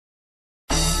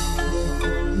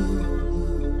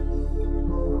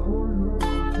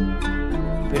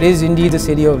It is indeed the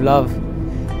city of love.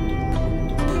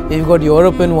 You've got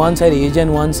Europe on one side, Asia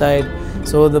on one side,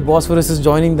 so the Bosphorus is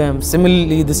joining them.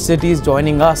 Similarly, the city is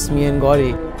joining us, me and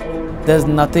Gauri. There's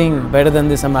nothing better than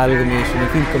this amalgamation. I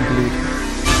feel complete.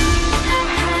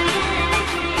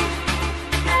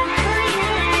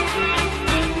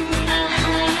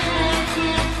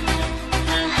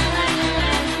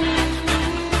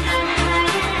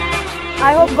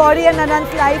 I hope Gauri and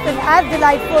Anand's life is as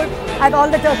delightful as all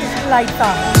the Turkish lights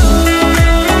are.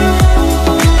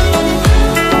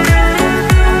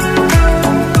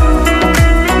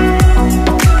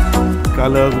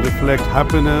 Colors reflect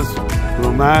happiness,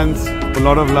 romance, a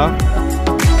lot of love.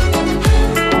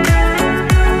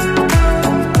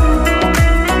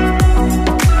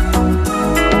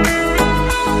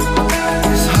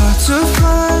 It's hard to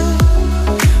find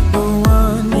the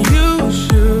one you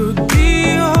should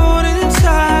be holding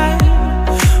tight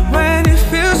when it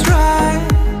feels right.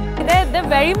 They're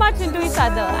very much into each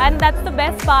other, and that's the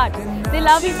best part. They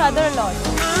love each other a lot.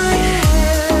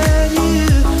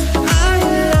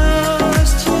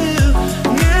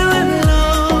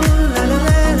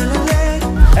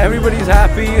 Everybody's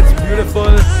happy, it's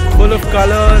beautiful, full of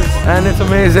colors, and it's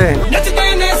amazing.